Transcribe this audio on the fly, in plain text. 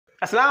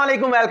Assalamu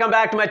alaikum, welcome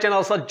back to my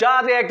channel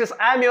Sajad Reacts.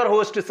 I am your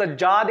host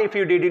Sajad. If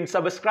you didn't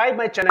subscribe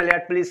my channel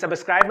yet, please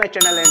subscribe my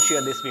channel and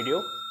share this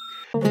video.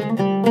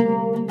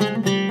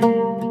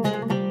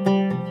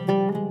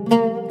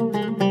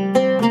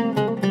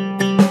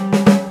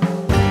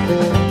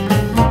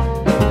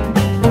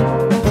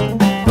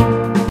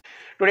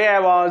 Today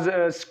I was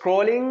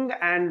scrolling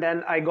and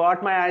then I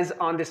got my eyes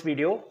on this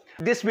video.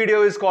 This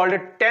video is called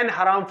 10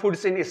 haram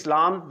foods in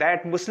Islam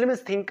that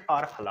Muslims think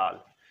are halal.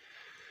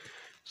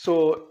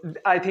 So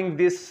I think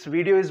this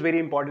video is very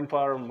important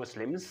for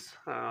Muslims.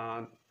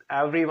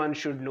 Everyone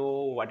should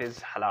know what is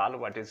halal,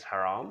 what is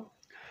haram.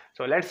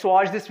 So let's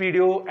watch this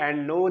video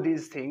and know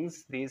these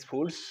things, these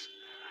foods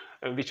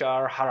which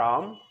are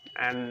haram,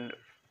 and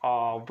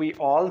we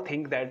all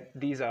think that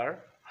these are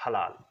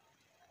halal.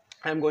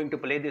 I'm going to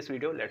play this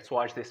video. Let's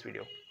watch this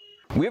video.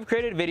 We've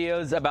created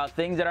videos about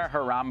things that are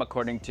haram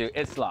according to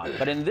Islam.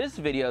 But in this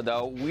video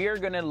though, we are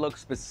going to look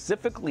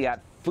specifically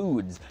at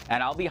foods,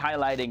 and I'll be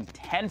highlighting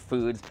 10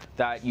 foods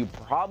that you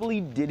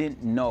probably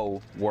didn't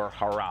know were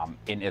haram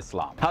in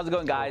Islam. How's it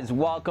going, guys?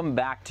 Welcome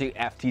back to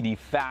FTD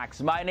Facts.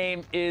 My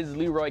name is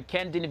Leroy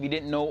Kenton, if you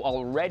didn't know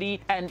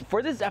already. And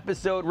for this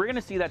episode, we're going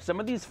to see that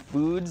some of these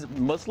foods,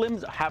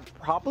 Muslims have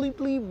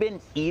probably been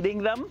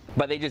eating them,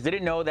 but they just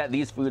didn't know that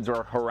these foods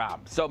were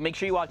haram. So make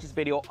sure you watch this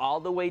video all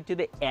the way to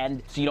the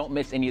end so you don't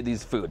miss any of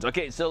these foods.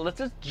 Okay, so let's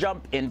just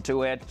jump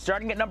into it.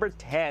 Starting at number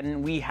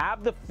 10, we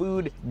have the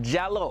food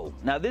Jello.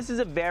 Now, this is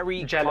a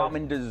very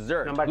common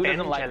dessert. Number Who 10,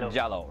 doesn't like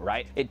Jello,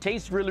 right? It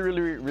tastes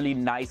really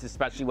nice,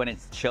 especially when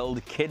it's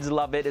chilled. Kids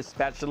love it,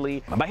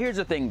 especially. But here's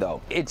the thing,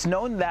 though. It's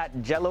known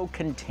that Jello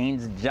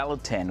contains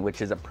gelatin,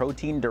 which is a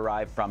protein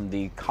derived from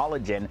the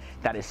collagen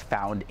that is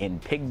found in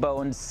pig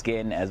bones,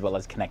 skin, as well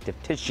as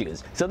connective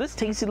tissues. So this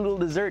tasty little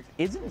dessert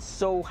isn't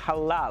so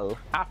halal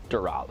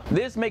after all.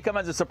 This may come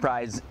as a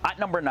surprise. At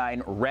number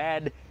 9,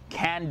 red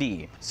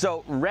candy.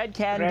 So red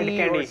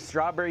candy or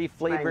strawberry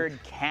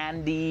flavored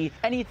candy,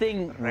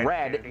 anything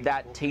red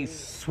that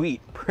tastes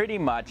sweet, pretty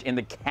much in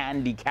the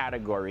candy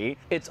category.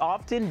 It's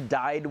often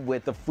dyed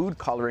with a food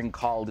coloring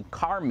called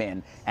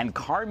carmine, and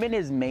carmine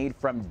is made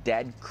from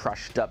dead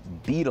crushed up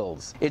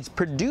beetles. It's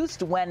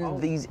produced when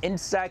these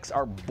insects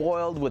are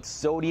boiled with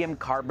sodium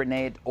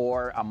carbonate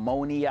or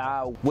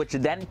ammonia, which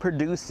then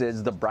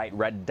produces the bright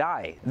red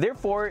dye.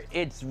 Therefore,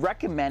 it's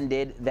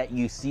recommended that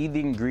you see the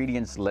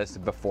ingredients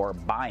list before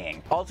buying.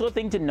 Also, a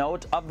thing to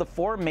note, of the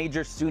 4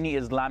 major Sunni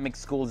Islamic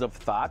schools of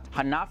thought,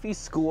 Hanafi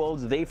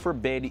schools, they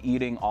forbid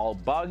eating all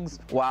bugs,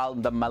 while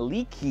the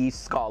Maliki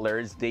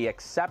scholars, they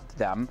accept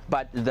them,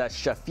 but the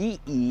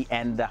Shafi'i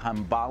and the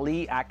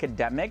Hanbali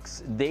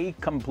academics, they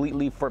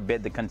completely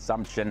forbid the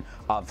consumption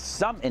of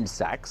some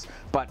insects,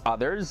 but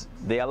others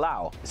they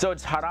allow. So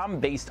it's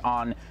haram based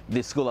on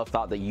the school of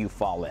thought that you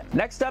fall in.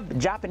 Next up,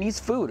 Japanese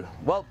food.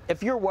 Well,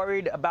 if you're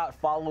worried about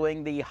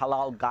following the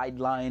halal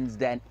guidelines,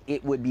 then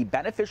it would be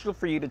beneficial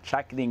for you to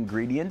check the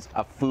ingredients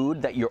of food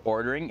that you're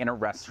ordering in a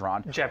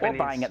restaurant or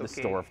buying at the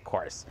store, of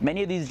course.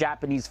 Many of these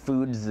Japanese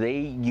foods, they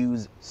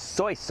use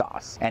soy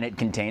sauce, and it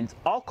contains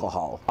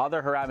alcohol.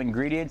 Other haram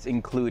ingredients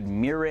include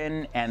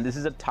mirin, and this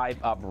is a type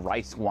of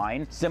rice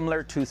wine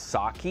similar to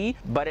sake,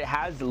 but it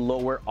has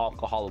lower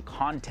alcohol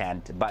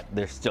content, but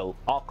there's still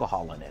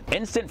alcohol in it.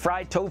 Instant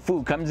fried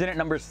tofu comes in at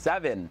number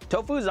 7.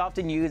 Tofu is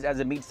often used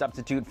as a meat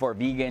substitute for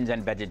vegans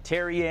and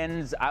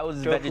vegetarians. I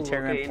was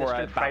vegetarian for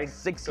about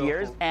 6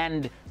 years,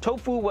 and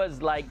tofu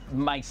was like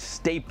my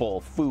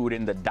staple food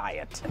in the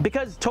diet.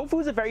 Because tofu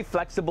is a very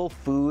flexible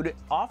food.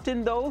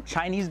 Often though,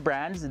 Chinese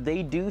brands,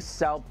 they do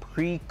sell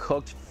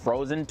pre-cooked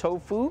frozen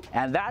tofu,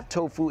 and that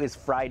tofu is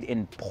fried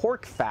in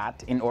pork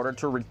fat in order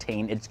to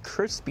retain its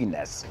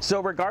crispiness. So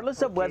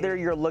regardless of whether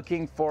you're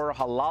looking for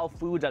halal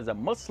foods as a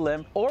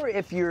Muslim, or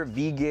if you're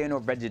vegan or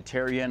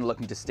vegetarian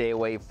looking to stay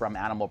away from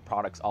animal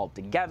products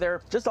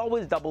altogether, just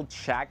always double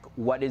check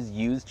what is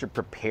used to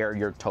prepare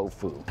your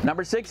tofu.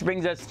 Number 6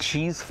 brings us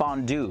cheese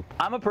fondue.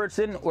 I'm a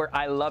person where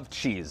I love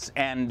cheese,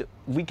 and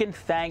we can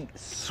thank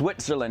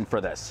Switzerland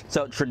for this.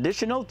 So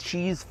traditional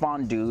cheese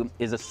fondue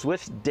is a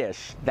Swiss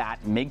dish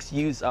that makes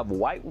use of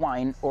white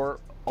wine or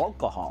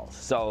alcohol.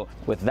 So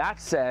with that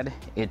said,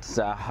 it's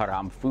a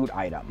haram food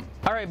item.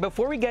 All right,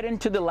 before we get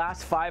into the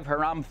last 5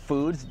 haram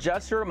foods,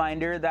 just a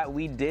reminder that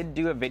we did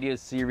do a video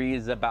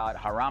series about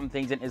haram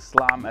things in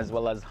Islam as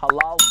well as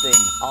halal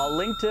things. I'll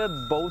link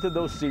to both of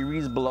those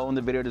series below in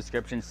the video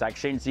description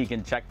section so you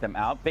can check them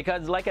out,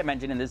 because like I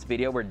mentioned in this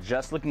video, we're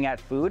just looking at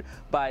food,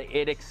 but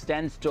it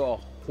extends to a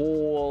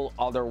whole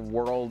other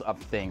world of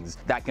things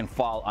that can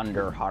fall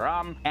under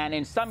haram, and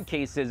in some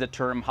cases the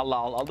term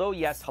halal, although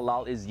yes,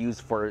 halal is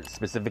used for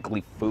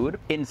specifically food,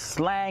 in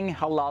slang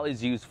halal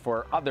is used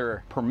for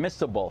other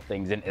permissible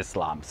things in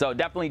Islam. So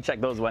definitely check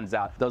those ones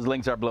out. Those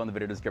links are below in the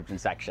video description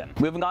section.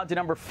 Moving on to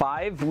number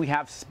 5, we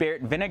have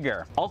spirit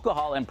vinegar.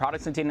 Alcohol and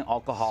products containing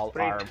alcohol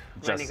are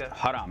just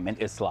haram in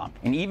Islam,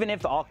 and even if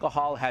the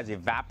alcohol has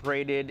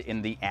evaporated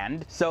in the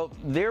end, so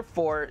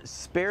therefore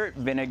spirit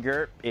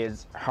vinegar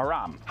is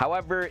haram.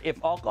 However, However,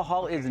 if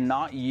alcohol is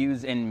not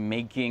used in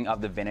making of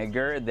the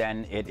vinegar,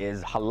 then it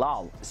is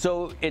halal.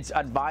 So it's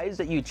advised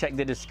that you check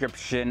the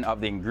description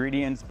of the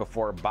ingredients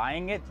before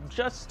buying it,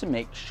 just to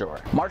make sure.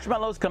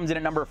 Marshmallows comes in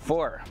at number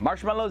 4.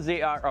 Marshmallows,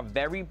 they are a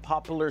very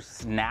popular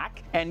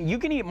snack, and you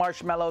can eat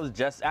marshmallows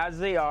just as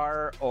they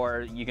are,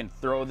 or you can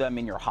throw them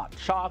in your hot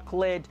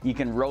chocolate, you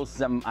can roast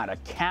them at a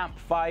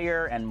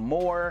campfire and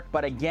more.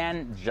 But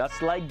again,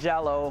 just like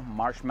Jello,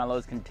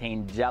 marshmallows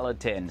contain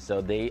gelatin,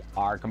 so they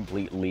are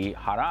completely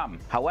haram.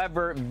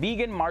 However,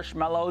 vegan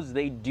marshmallows,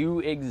 they do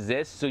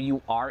exist, so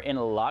you are in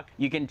luck.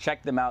 You can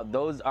check them out.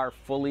 Those are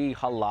fully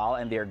halal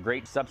and they're a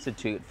great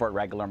substitute for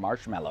regular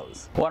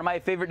marshmallows. One of my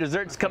favorite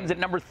desserts comes at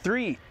number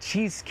 3,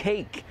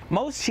 cheesecake.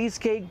 Most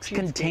cheesecakes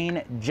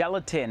contain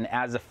gelatin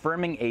as a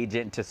firming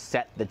agent to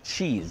set the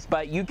cheese,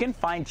 but you can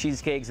find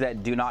cheesecakes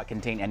that do not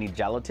contain any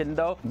gelatin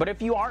though. But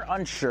if you are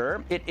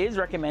unsure, it is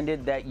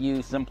recommended that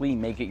you simply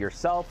make it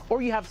yourself,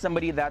 or you have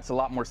somebody that's a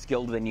lot more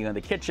skilled than you in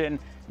the kitchen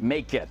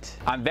make it.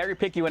 I'm very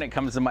picky when it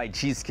comes to my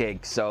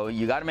cheesecake, so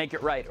you gotta make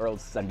it right or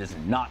else I'm just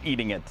not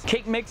eating it.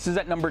 Cake mix is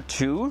at number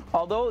 2.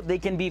 Although they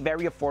can be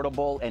very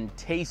affordable and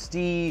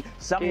tasty,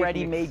 some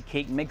ready-made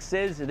cake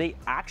mixes, they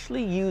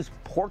actually use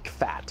pork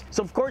fat.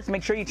 So of course,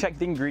 make sure you check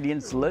the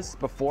ingredients list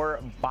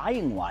before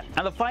buying one.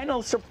 And the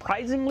final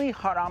surprisingly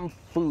haram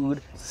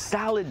food,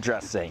 salad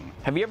dressing.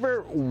 Have you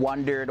ever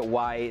wondered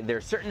why there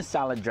are certain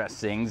salad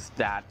dressings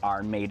that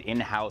are made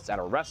in-house at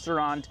a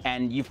restaurant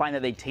and you find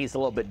that they taste a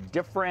little bit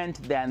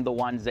different than the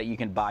ones that you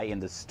can buy in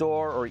the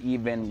store or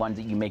even ones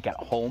that you make at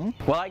home?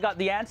 Well, I got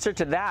the answer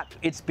to that.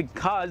 It's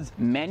because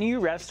many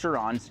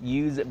restaurants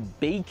use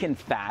bacon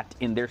fat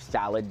in their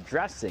salad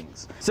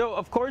dressings. So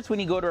of course,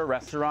 when you go to a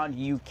restaurant,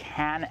 you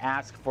can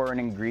ask for an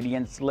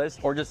ingredients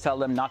list or just tell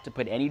them not to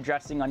put any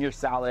dressing on your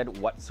salad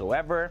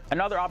whatsoever.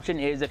 Another option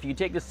is if you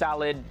take the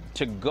salad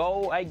to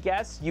go, I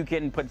guess, you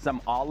can put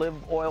some olive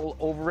oil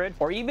over it,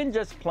 or even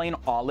just plain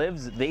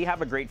olives. They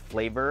have a great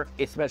flavor,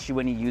 especially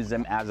when you use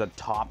them as a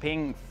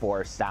topping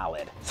for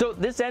salad. So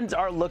this ends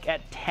our look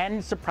at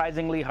 10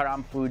 surprisingly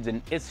haram foods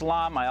in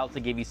Islam. I also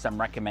gave you some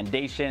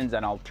recommendations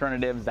and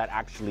alternatives that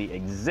actually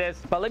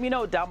exist. But let me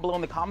know down below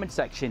in the comment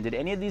section, did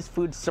any of these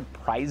foods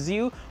surprise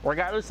you?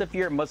 Regardless if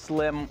you're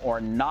Muslim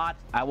or not,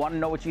 I want to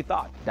know what you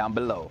thought down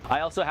below. I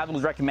also have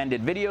those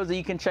recommended videos that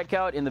you can check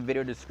out in the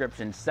video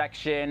description section.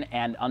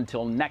 And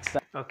until next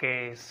time.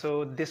 Okay,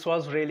 so this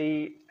was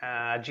really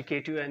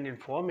educative and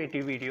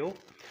informative video.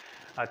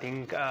 I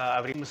think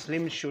every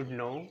Muslim should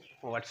know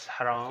what's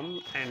haram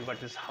and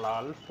what is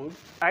halal food.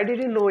 I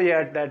didn't know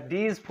yet that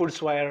these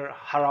foods were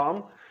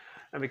haram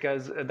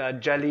because the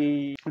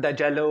jelly, the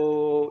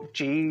jello,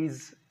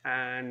 cheese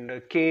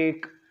and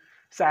cake,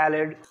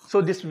 salad.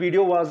 So this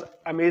video was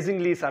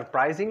amazingly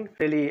surprising,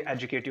 really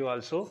educative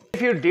also.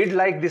 If you did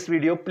like this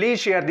video,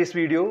 please share this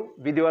video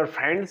with your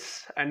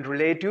friends and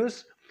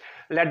relatives.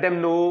 Let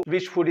them know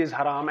which food is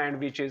haram and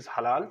which is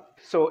halal.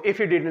 So if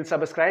you didn't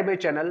subscribe my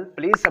channel,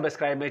 please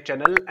subscribe my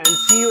channel and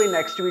see you in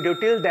next video.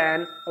 Till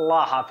then,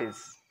 Allah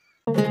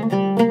Hafiz.